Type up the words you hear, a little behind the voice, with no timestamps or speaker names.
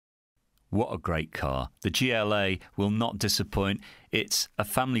What a great car. The GLA will not disappoint. It's a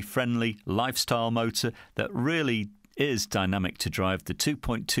family-friendly lifestyle motor that really is dynamic to drive. The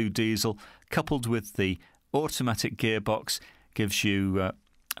 2.2 diesel, coupled with the automatic gearbox, gives you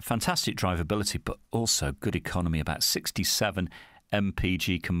fantastic drivability, but also good economy, about 67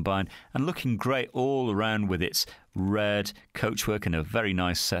 mpg combined, and looking great all around with its red coachwork and a very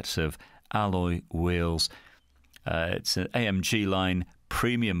nice set of alloy wheels. It's an AMG line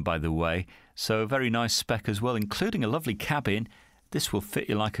premium, by the way, so a very nice spec as well, including a lovely cabin. This will fit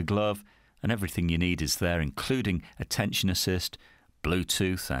you like a glove, and everything you need is there, including attention assist,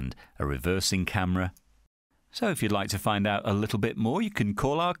 Bluetooth and a reversing camera. So if you'd like to find out a little bit more, you can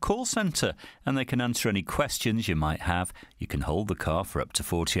call our call centre and they can answer any questions you might have. You can hold the car for up to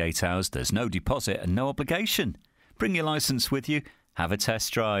 48 hours. There's no deposit and no obligation. Bring your licence with you, have a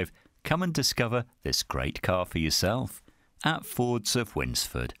test drive. Come and discover this great car for yourself at Fords of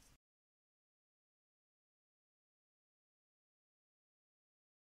Winsford.